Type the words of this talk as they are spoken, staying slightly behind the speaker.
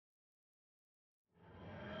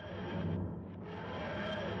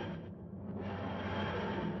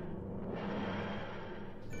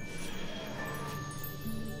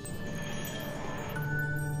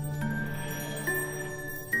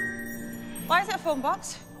Why is it a phone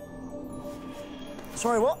box?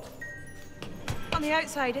 Sorry, what? On the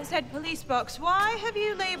outside, it said police box. Why have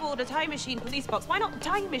you labelled a time machine police box? Why not the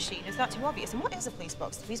time machine? Is that too obvious? And what is a police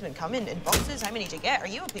box? Do policemen come in boxes? How many do you get? Are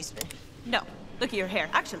you a policeman? No. Look at your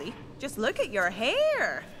hair. Actually, just look at your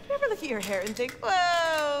hair. Do you ever look at your hair and think,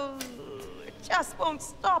 whoa, it just won't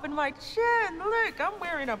stop in my chin. Look, I'm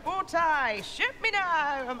wearing a bow tie. Shoot me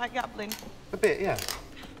now. Am I gabbling? A bit, yeah.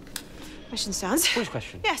 Question stands. Which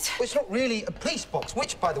question? Yes. Well, it's not really a police box,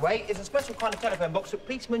 which, by the way, is a special kind of telephone box that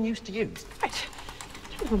policemen used to use. Right.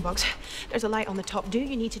 Telephone box. There's a light on the top. Do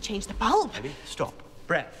you need to change the bulb? Maybe. Stop.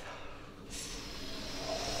 Breath.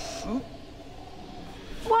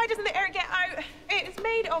 Why doesn't the air get out? It's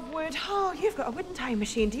made of wood. Oh, you've got a wooden time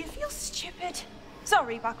machine. Do you feel stupid?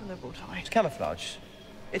 Sorry, back on the bow tie. It's camouflage.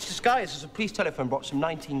 It's disguised as a police telephone box from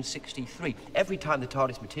 1963. Every time the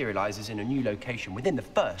TARDIS materializes in a new location, within the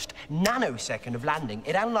first nanosecond of landing,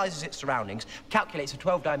 it analyzes its surroundings, calculates a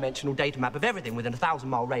 12-dimensional data map of everything within a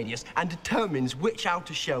 1,000-mile radius, and determines which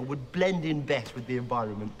outer shell would blend in best with the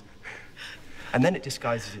environment. And then it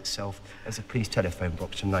disguises itself as a police telephone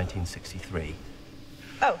box from 1963.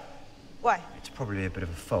 Oh, why? It's probably a bit of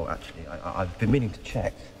a fault, actually. I've been meaning to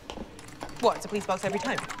check. What, it's a police box every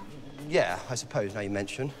time? Yeah, I suppose, now you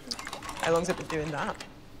mention. How long's it been doing that?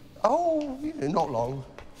 Oh, not long.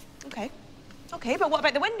 Okay. Okay, but what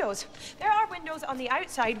about the windows? There are windows on the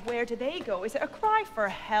outside. Where do they go? Is it a cry for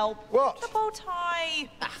help? What? The bow tie.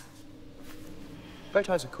 Ah. Bow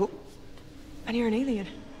ties are cool. And you're an alien.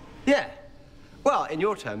 Yeah. Well, in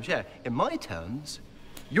your terms, yeah. In my terms,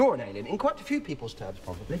 you're an alien. In quite a few people's terms,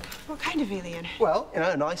 probably. What kind of alien? Well, you know,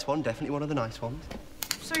 a nice one. Definitely one of the nice ones.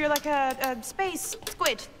 So you're like a space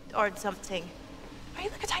squid or something. Are you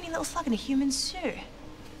like a tiny little slug in a human suit?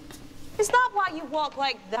 Is that why you walk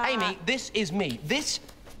like that? Amy, this is me. This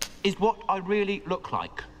is what I really look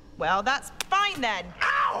like. Well, that's fine then.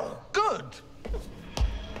 Ow! Good!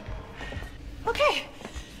 Okay.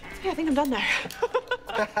 Yeah, I think I'm done there.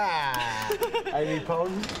 Amy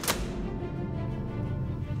Pond,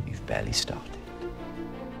 you've barely started.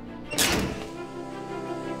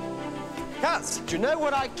 Cats, do you know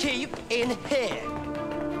what I keep in here?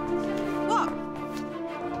 What?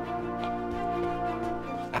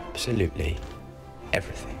 Absolutely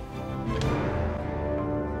everything.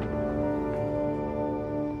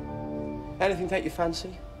 Anything take your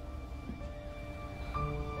fancy?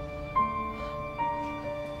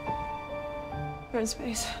 We're in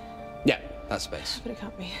space. Yeah, that's space. But it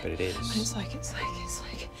can't be. But it is. But it's like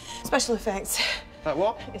special effects. Like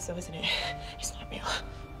what? It's so, isn't it? It's not real.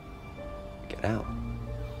 Get out.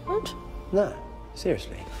 What? No,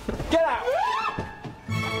 seriously. Get out!